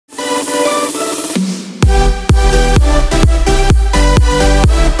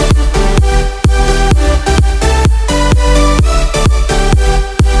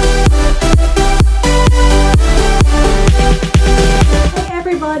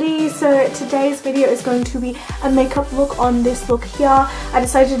everybody, so today's video is going to be a makeup look on this look here. I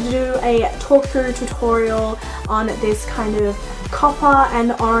decided to do a talk through tutorial on this kind of copper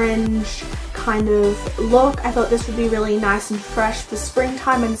and orange kind of look. I thought this would be really nice and fresh for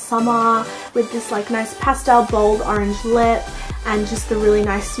springtime and summer with this like nice pastel bold orange lip and just the really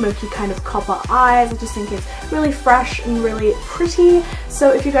nice smoky kind of copper eyes. I just think it's really fresh and really pretty.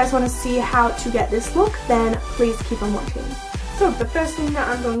 So if you guys want to see how to get this look, then please keep on watching. So the first thing that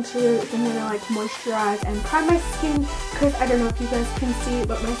I'm going to do is I'm going to like moisturize and prime my skin, because I don't know if you guys can see,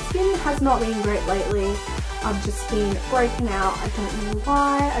 but my skin has not been great lately. I've just been breaking out. I don't know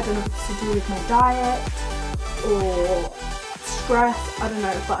why. I don't know if it's to do with my diet or stress. I don't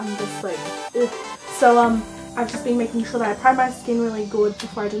know, but I'm just like, ugh. So I've just been making sure that I prime my skin really good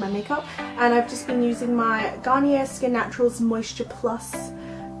before I do my makeup, and I've just been using my Garnier Skin Naturals Moisture Plus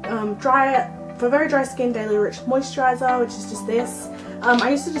for very dry skin Daily Rich Moisturizer, which is just this.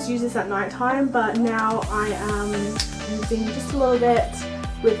 I used to just use this at night time, but now I am using just a little bit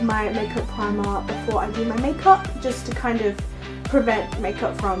with my makeup primer before I do my makeup, just to kind of prevent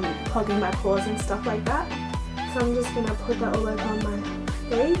makeup from clogging my pores and stuff like that. So I'm just going to put that all over on my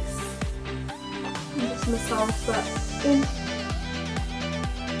face and just massage that in.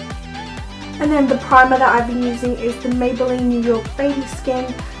 And then the primer that I've been using is the Maybelline New York Baby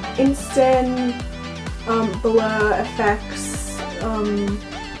Skin Instant Blur Effects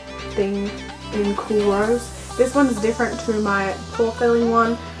thing in Cool Rose. This one's different to my pore filling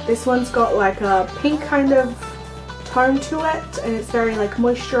one. This one's got like a pink kind of tone to it, and it's very like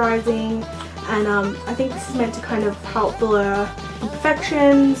moisturizing, and I think this is meant to kind of help blur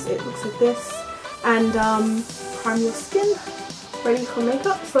imperfections. It looks like this, and prime your skin ready for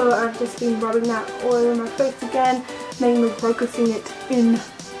makeup. So I've just been rubbing that all over my face again, mainly focusing it in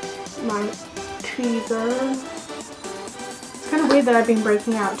my T-zone. It's kind of weird that I've been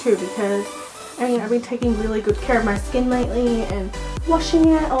breaking out too, because I mean, I've been taking really good care of my skin lately and washing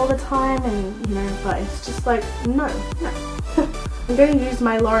it all the time, and you know, but it's just like, no. I'm going to use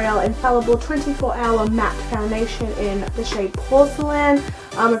my L'Oreal Infalible 24-Hour Matte Foundation in the shade Porcelan.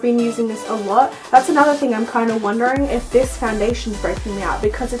 I've been using this a lot. That's another thing I'm kind of wondering if this foundation's breaking me out,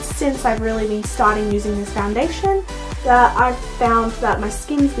 because it's since I've really been starting using this foundation that I've found that my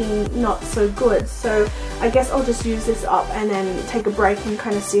skin's been not so good. So I guess I'll just use this up and then take a break and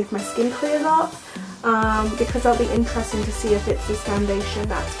kind of see if my skin clears up, because that'll be interesting to see if it's this foundation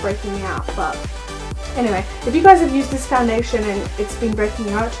that's breaking me out. But anyway, if you guys have used this foundation and it's been breaking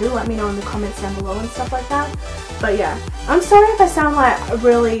you out too, let me know in the comments down below and stuff like that. But yeah, I'm sorry if I sound like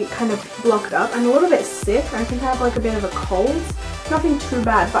really kind of blocked up. I'm a little bit sick. I think I have like a bit of a cold. Nothing too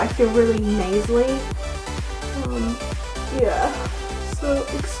bad, but I feel really nasally. Yeah, so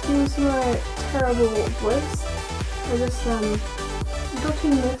excuse my terrible voice. I just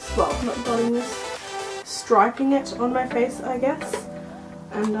dotting this, well, not dotting this, striping it on my face, I guess.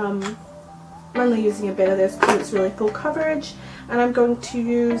 And I'm only using a bit of this because it's really full coverage. And I'm going to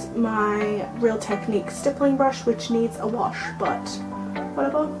use my Real Technique stippling brush, which needs a wash, but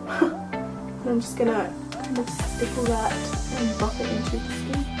whatever. And I'm just gonna kind of stipple that and buff it into the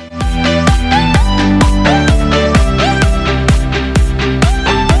skin.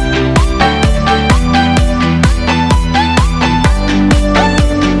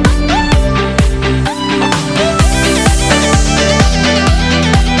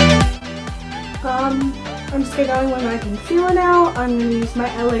 I'm just going with my concealer now. I'm going to use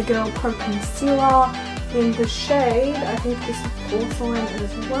my LA Girl Pro Concealer in the shade, I think this is Porcelan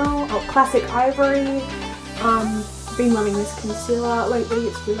as well. Oh, Classic Ivory. Been loving this concealer lately.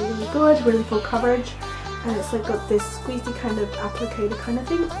 It's really, really good, really full coverage, and it's like got this squeezy kind of applicator kind of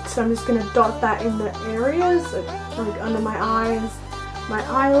thing. So I'm just going to dot that in the areas, like under my eyes, my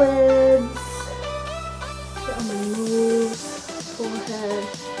eyelids, on my nose, forehead,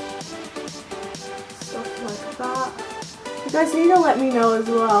 like that. You guys need to let me know as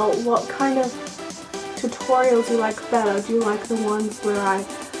well what kind of tutorials you like better. Do you like the ones where I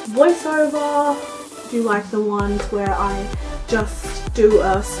voice over? Do you like the ones where I just do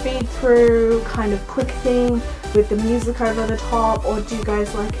a speed through kind of quick thing with the music over the top? Or do you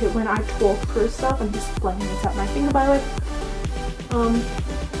guys like it when I talk through stuff? I'm just blending this out my finger by the way.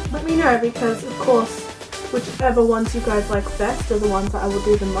 Let me know, because of course whichever ones you guys like best are the ones that I will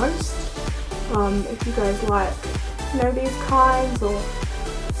do the most. If you guys like, you know, these kinds, or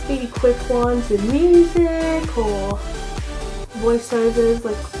speedy quick ones with music, or voiceovers,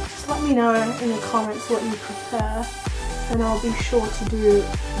 like just let me know in the comments what you prefer, and I'll be sure to do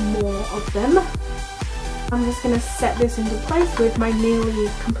more of them. I'm just going to set this into place with my nearly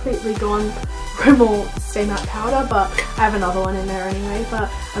completely gone Rimmel Stay Matte powder, but I have another one in there anyway.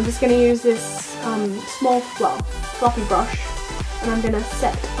 But I'm just going to use this small fluffy brush, and I'm going to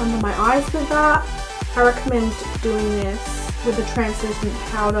set under my eyes with that. I recommend doing this with a translucent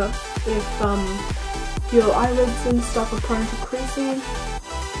powder if your eyelids and stuff are prone to creasing,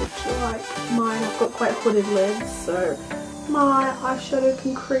 which like mine, I've got quite hooded lids, so my eyeshadow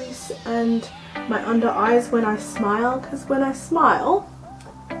can crease, and my under eyes when I smile, because when I smile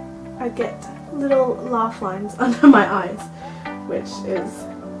I get little laugh lines under my eyes, which is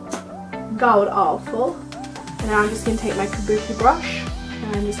god awful. And now I'm just going to take my kabuki brush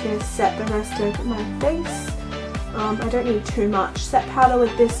and I'm just going to set the rest of my face. I don't need too much set powder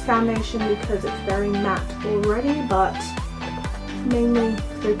with this foundation because it's very matte already, but mainly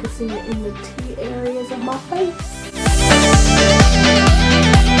focusing in the T areas of my face.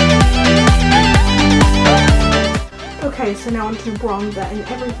 Okay, so now onto bronzer and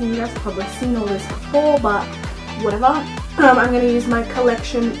everything. You guys have probably seen all this before, but whatever. I'm going to use my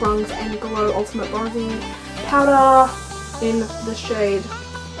Collection Bronze and Glow Ultimate Bronzing Powder in the shade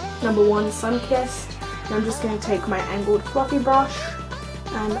number 1 Sunkissed. And I'm just going to take my angled fluffy brush,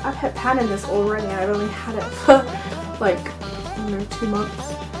 and I've had pan in this already. I've only had it for like, I don't know, 2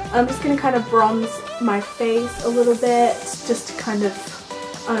 months. I'm just going to kind of bronze my face a little bit, just to kind of,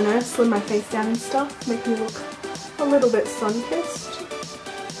 I don't know, slim my face down and stuff, make me look a little bit sun-kissed.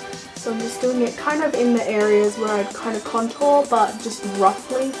 So I'm just doing it kind of in the areas where I'd kind of contour, but just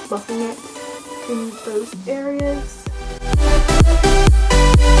roughly fluffing it in those areas.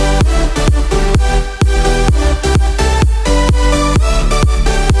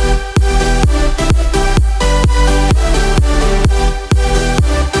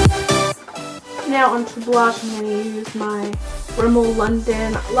 Now onto blush. I'm going to use my Rimmel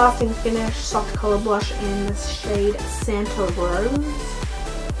London Lasting Finish Soft Colour Blush in the shade Santa Rose.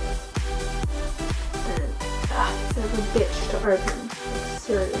 And it's a bitch to open, like,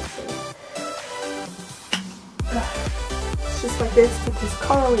 seriously. It's just like this, with this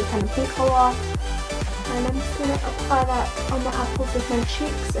corally kind of pink colour. And I'm just going to apply that on the apples of my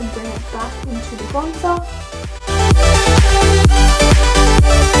cheeks and bring it back into the bronzer.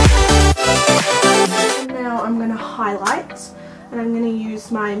 And now I'm going to highlight. And I'm going to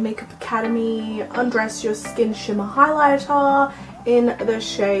use my Makeup Academy Undress Your Skin Shimmer Highlighter in the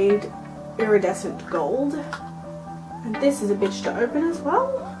shade Iridescent Gold. And this is a bitch to open as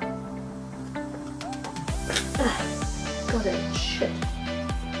well. Got it, shit.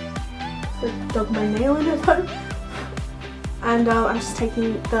 So dug my nail in it though. And I'm just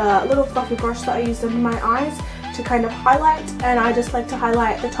taking the little fluffy brush that I used under my eyes to kind of highlight. And I just like to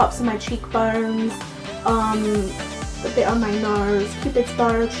highlight the tops of my cheekbones, a bit on my nose, cupid's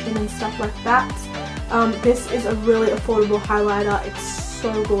bow, chin and stuff like that. This is a really affordable highlighter. It's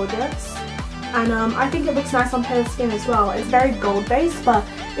so gorgeous, and I think it looks nice on pale skin as well. It's very gold based, but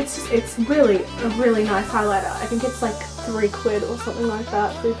it's really a really nice highlighter. I think it's like £3 or something like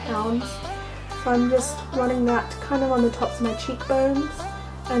that, £3. So I'm just running that kind of on the tops of my cheekbones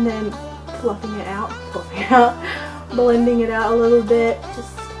and then fluffing it out, blending it out a little bit.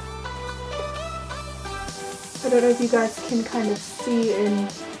 Just, I don't know if you guys can kind of see in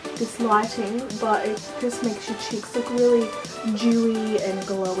this lighting, but it just makes your cheeks look really dewy and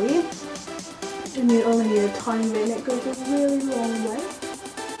glowy. And you only need a tiny bit and it goes a really long way.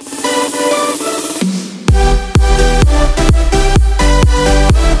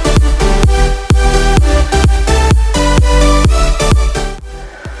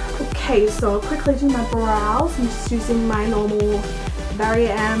 Okay, so I'll quickly do my brows. I'm just using my normal Barry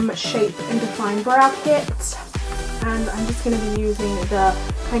M Shape and Define Brow Kit. And I'm just going to be using the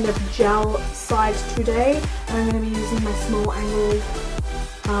kind of gel side today. And I'm going to be using my small angled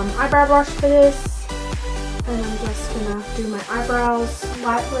eyebrow brush for this. And I'm just going to do my eyebrows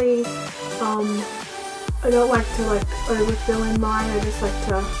lightly. I don't like to like overfill in mine. I just like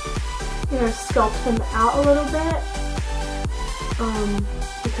to, you know, sculpt them out a little bit.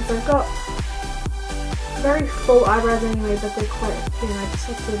 Because I've got very full eyebrows anyway, but they're quite thin. I just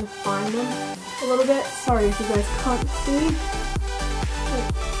like to define them a little bit. Sorry if you guys can't see.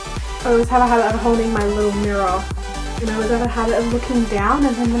 I always have a habit of holding my little mirror, and I always have a habit of looking down,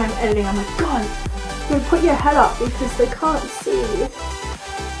 and then when I'm editing I'm like, God, you know, put your head up because they can't see.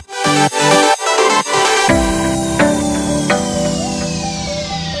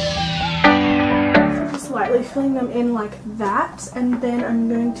 So just lightly filling them in like that, and then I'm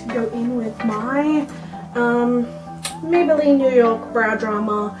going to go in with my Maybelline New York Brow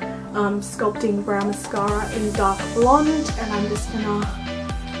Drama Sculpting Brow Mascara in Dark Blonde, and I'm just gonna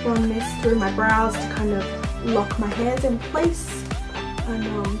run this through my brows to kind of lock my hairs in place. And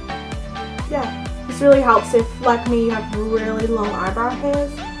yeah, this really helps if, like me, you have really long eyebrow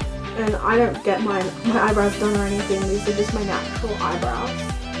hairs. And I don't get my eyebrows done or anything. These are just my natural eyebrows.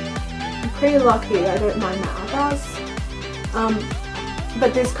 I'm pretty lucky, I don't mind my eyebrows.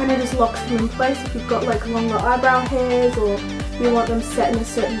 But this kind of just locks them in place if you've got like longer eyebrow hairs or you want them set in a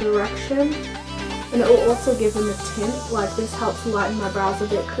certain direction. And it will also give them a tint. Like, this helps lighten my brows a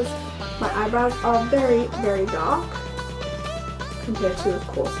bit because my eyebrows are very, very dark compared to, of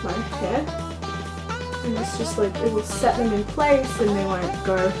course, my hair. And it's just like, it will set them in place and they won't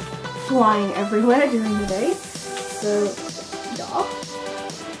go flying everywhere during the day. So, yeah.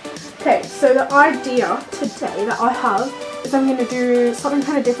 Okay, so the idea today that I have is I'm going to do something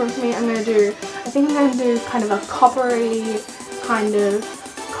kind of different for me. I think I'm going to do kind of a coppery, kind of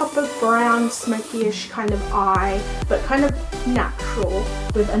copper brown, smoky-ish kind of eye, but kind of natural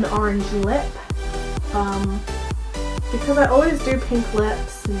with an orange lip. Because I always do pink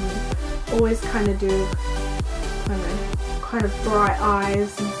lips and always kind of do, I don't know, kind of bright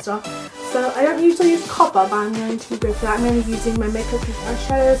eyes and stuff. So I don't usually use copper, but I'm going to go for that. I'm going to be using my Makeup with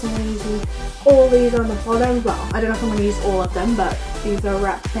eyeshadows. I'm going to be using all these on the bottom. Well, I don't know if I'm going to use all of them, but these are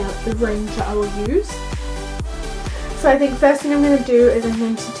wrapped out the range that I will use. So I think first thing I'm going to do is I'm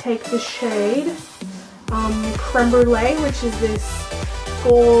going to take the shade Creme Brûlée, which is this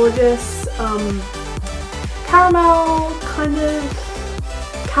gorgeous caramel kind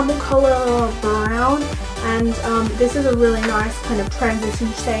of camel color brown, and this is a really nice kind of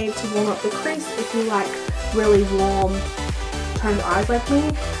transition shade to warm up the crease if you like really warm toned eyes like me.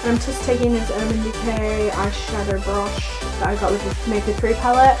 And I'm just taking this Urban Decay eyeshadow brush that I got with the Makeup 3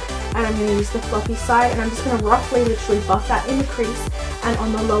 palette, and I'm going to use the fluffy side, and I'm just going to roughly literally buff that in the crease and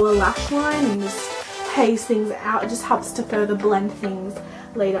on the lower lash line and just haze things out. It just helps to further blend things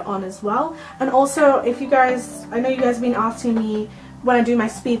later on as well. And also, if you guys, I know you guys have been asking me when I do my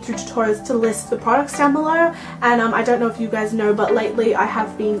speed through tutorials to list the products down below, and I don't know if you guys know, but lately I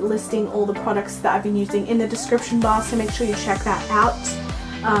have been listing all the products that I've been using in the description bar, so make sure you check that out.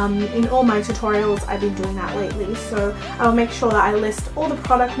 In all my tutorials I've been doing that lately, so I'll make sure that I list all the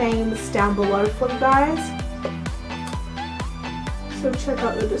product names down below for you guys. So check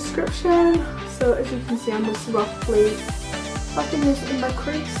out the description. So as you can see, I'm just roughly buffing this in my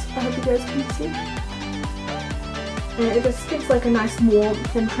crease. I hope you guys can see. And it just gives like a nice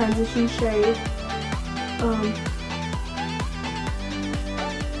warmth and transition shade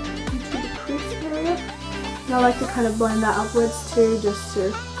into the crease area. And I like to kind of blend that upwards too, just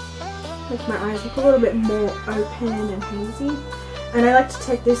to make my eyes look a little bit more open and hazy. And I like to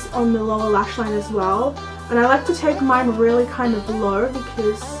take this on the lower lash line as well. And I like to take mine really kind of low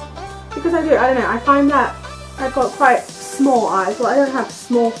because I don't know, I find that I've got quite small eyes. Well, I don't have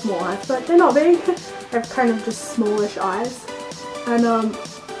small eyes, but they're not big. I have kind of just smallish eyes. And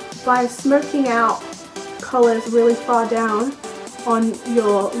by smoking out colours really far down on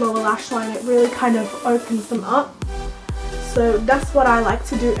your lower lash line, it really kind of opens them up. So that's what I like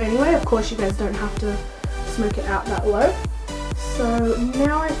to do anyway. Of course, you guys don't have to smoke it out that low. So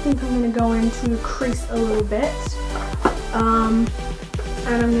now I think I'm going to go into crease a little bit.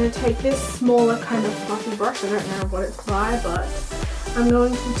 And I'm going to take this smaller kind of fluffy brush. I don't know what it's by, but I'm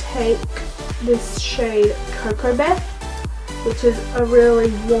going to take this shade Cocoa Bear, which is a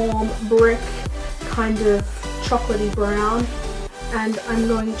really warm brick kind of chocolatey brown. And I'm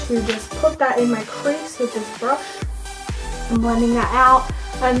going to just put that in my crease with this brush. I'm blending that out.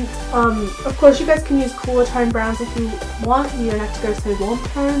 And of course you guys can use cooler tone browns if you want. You don't have to go so warm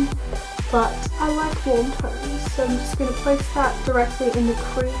tone, but I like warm tones, so I'm just going to place that directly in the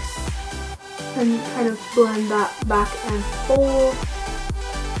crease and kind of blend that back and forth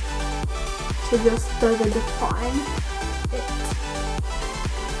to just further define it.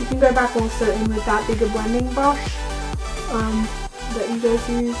 You can go back also in with that bigger blending brush that you guys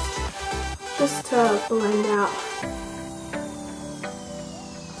used just to blend out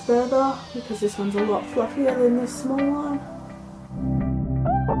further, because this one's a lot fluffier than this small one.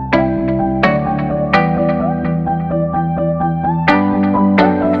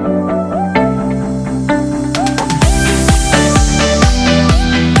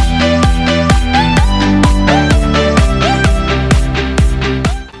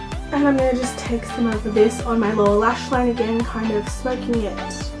 And I'm going to just take some of this on my lower lash line again, kind of smoking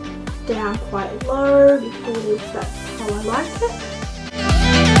it down quite low because that's how I like it.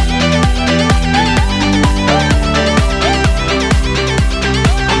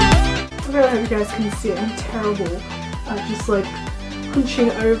 I really hope you guys can see it. I'm terrible at just like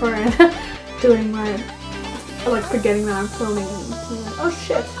hunching over and doing my, like forgetting that I'm filming and being like, oh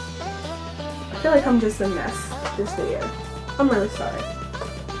shit. feel like I'm just a mess this video. I'm really sorry.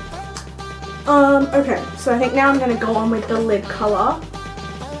 Okay, so I think now I'm going to go on with the lid colour.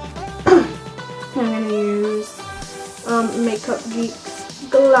 I'm going to use Makeup Geek's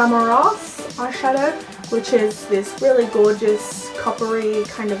Glamorous eyeshadow, which is this really gorgeous coppery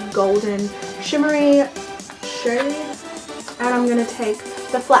kind of golden shimmery shade. And I'm going to take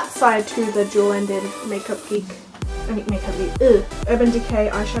the flat side to the dual-ended Urban Decay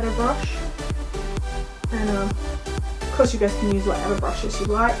eyeshadow brush. And of course you guys can use whatever brushes you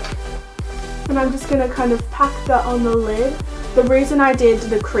like. And I'm just going to kind of pack that on the lid. The reason I did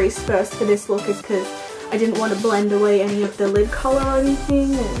the crease first for this look is because I didn't want to blend away any of the lid colour or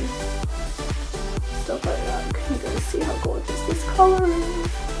anything and stuff like that. Can you guys see how gorgeous this colour is?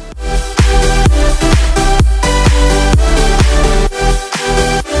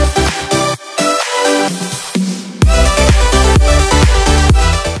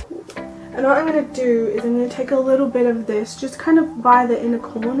 And what I'm going to do is I'm going to take a little bit of this, just kind of by the inner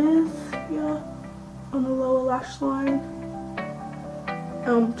corners here on the lower lash line,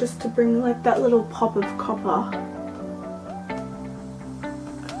 just to bring like that little pop of copper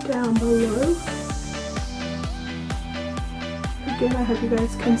down below. Again, I hope you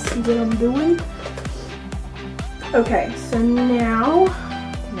guys can see what I'm doing. Okay, so now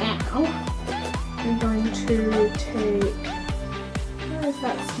I'm going to take, where's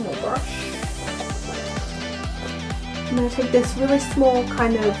that small brush? I'm going to take this really small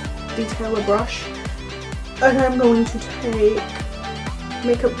kind of detailer brush, and I'm going to take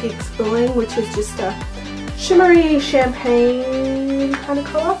Makeup Geek's Bling, which is just a shimmery champagne kind of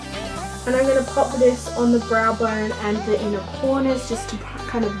colour, and I'm going to pop this on the brow bone and the inner corners just to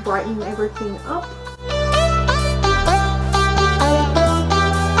kind of brighten everything up.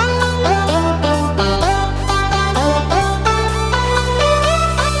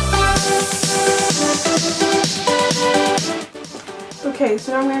 Okay,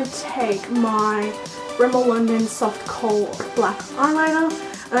 so now I'm going to take my Rimmel London Soft Kohl Black Eyeliner,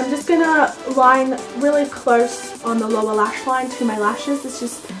 and I'm just going to line really close on the lower lash line to my lashes. This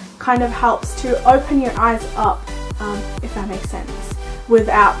just kind of helps to open your eyes up, if that makes sense,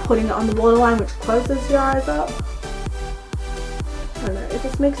 without putting it on the waterline, which closes your eyes up. I don't know, it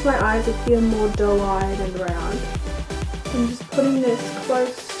just makes my eyes appear more doe-eyed and round. I'm just putting this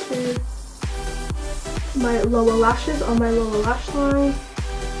close to my lower lashes on my lower lash line,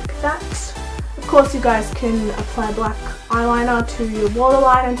 like that. Of course you guys can apply black eyeliner to your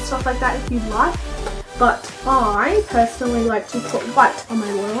waterline and stuff like that if you'd like, but I personally like to put white on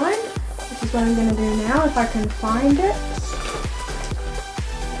my waterline, which is what I'm going to do now if I can find it.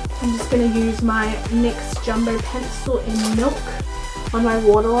 I'm just going to use my NYX Jumbo Pencil in Milk on my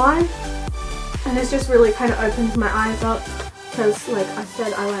waterline, and this just really kind of opens my eyes up because, like I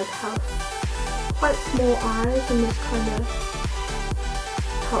said, I like have quite small eyes, and this kind of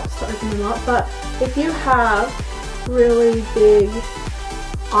helps to open them up. But if you have really big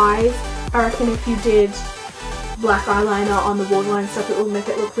eyes, I reckon if you did black eyeliner on the waterline stuff, it will make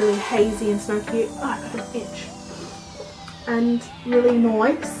it look really hazy and smoky. Oh, I got an itch. And really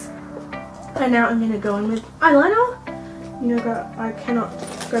nice. And now I'm going to go in with eyeliner. You know, I cannot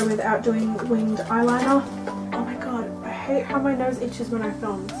go without doing winged eyeliner. Oh my god, I hate how my nose itches when I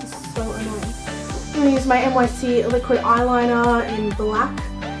film. This is so annoying. I'm going to use my NYC liquid eyeliner in black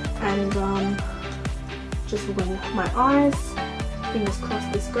and just wing my eyes. Fingers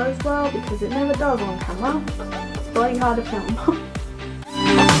crossed this goes well, because it never does on camera. It's bloody hard to film.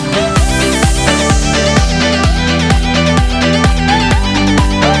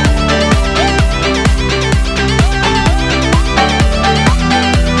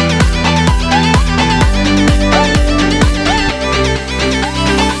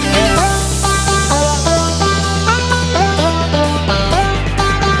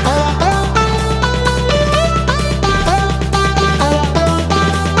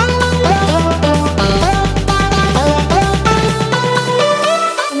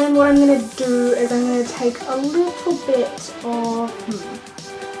 A little bit of,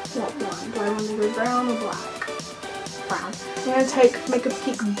 what one? Do I want to go brown or black? Brown. I'm going to take Makeup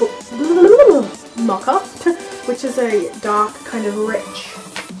Geek Mocha, which is a dark kind of rich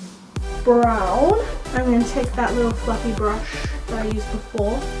brown. I'm going to take that little fluffy brush that I used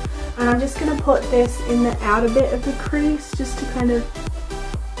before, and I'm just going to put this in the outer bit of the crease just to kind of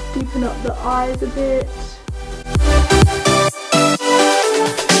deepen up the eyes a bit.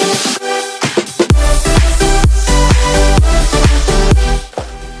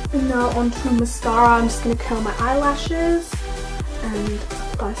 And now onto mascara. I'm just going to curl my eyelashes and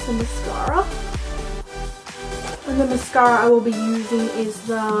apply some mascara. And the mascara I will be using is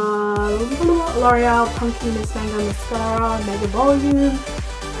the L'Oreal Punky Miss Mango Mascara Mega Volume,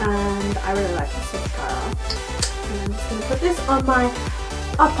 and I really like this mascara. And I'm just going to put this on my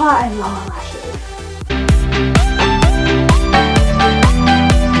upper and lower lashes.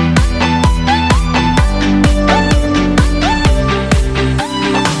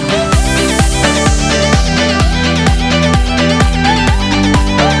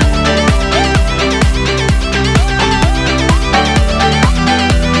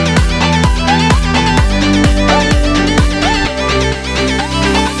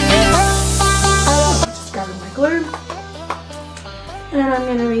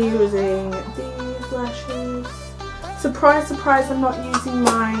 Surprise, surprise, I'm not using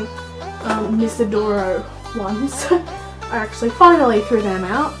my Miss Adoro ones. I actually finally threw them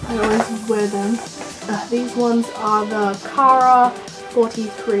out. I always wear them. These ones are the Cara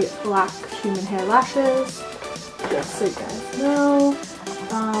 43 Black Human Hair Lashes. Just so you guys know.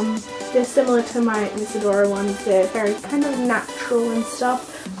 They're similar to my Miss Adoro ones. They're very kind of natural and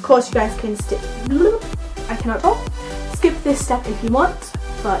stuff. Of course, you guys can I cannot talk. Skip this step if you want,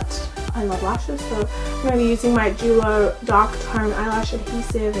 but I love lashes, so I'm going to be using my Duo Dark Tone Eyelash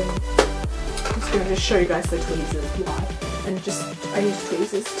Adhesive, and I'm just going to show you guys the tweezers why. And I use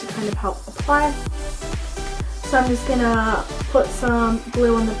tweezers to kind of help apply. So I'm just going to put some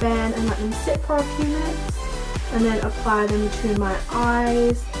glue on the band and let them sit for a few minutes, and then apply them to my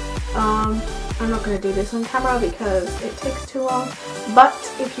eyes. I'm not going to do this on camera because it takes too long, but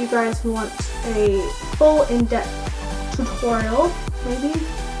if you guys want a full in-depth tutorial, maybe,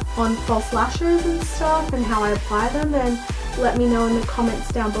 on false lashes and stuff and how I apply them, then let me know in the comments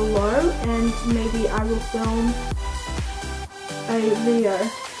down below, and maybe I will film a video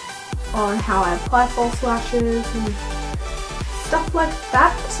on how I apply false lashes and stuff like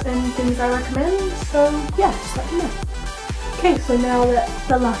that, and things I recommend. So yeah, just let me know. Okay, so now that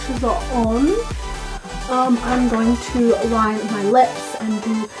the lashes are on, I'm going to line my lips and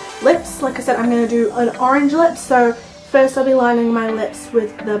do lips. Like I said, I'm going to do an orange lip, so first I'll be lining my lips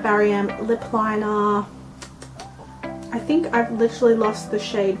with the Barry M lip liner. I think I've literally lost the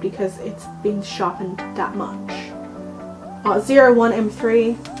shade because it's been sharpened that much. 01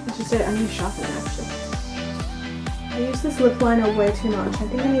 M3, which is it. I need to sharpen it actually. I use this lip liner way too much. I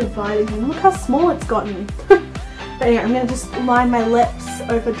think I need to buy it again. Look how small it's gotten. But anyway, I'm going to just line my lips,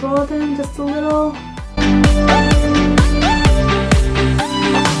 overdraw them just a little.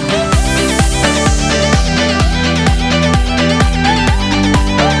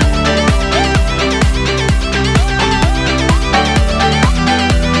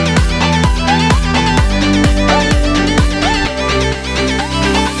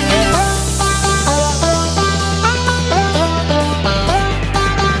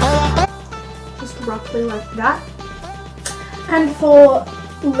 Like that. And for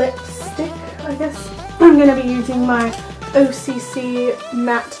lipstick, I guess I'm going to be using my OCC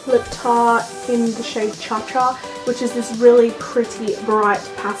matte lip tar in the shade Cha Cha, which is this really pretty bright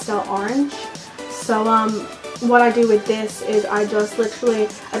pastel orange. So what I do with this is I just literally,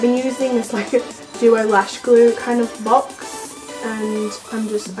 I've been using this like duo lash glue kind of box, and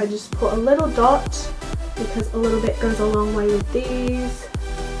I just put a little dot, because a little bit goes a long way with these,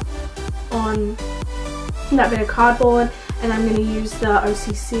 on that bit of cardboard, and I'm going to use the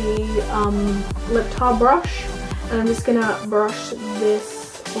OCC lip tar brush, and I'm just going to brush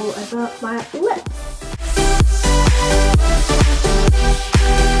this all over my lips.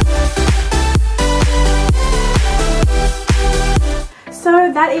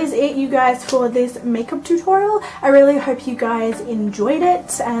 So that is it, you guys, for this makeup tutorial. I really hope you guys enjoyed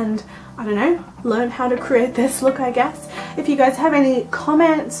it, and I don't know, learn how to create this look, I guess. If you guys have any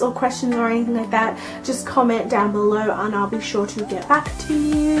comments or questions or anything like that, just comment down below and I'll be sure to get back to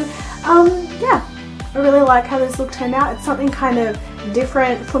you. Yeah, I really like how this look turned out. It's something kind of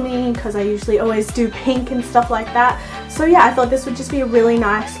different for me because I usually always do pink and stuff like that. So yeah, I thought this would just be a really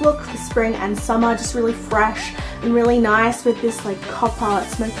nice look for spring and summer, just really fresh and really nice with this like copper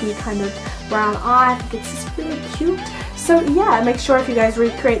smoky kind of brown eye. I think it's just really cute. So yeah, make sure if you guys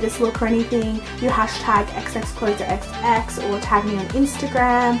recreate this look or anything, you hashtag xxchlozaahxx or tag me on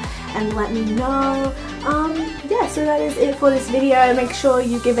Instagram and let me know. Yeah, so that is it for this video. Make sure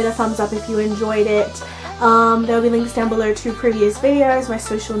you give it a thumbs up if you enjoyed it. There will be links down below to previous videos, my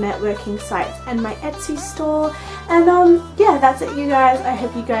social networking sites, and my Etsy store. And yeah, that's it, you guys. I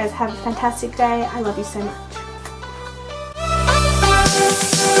hope you guys have a fantastic day. I love you so much.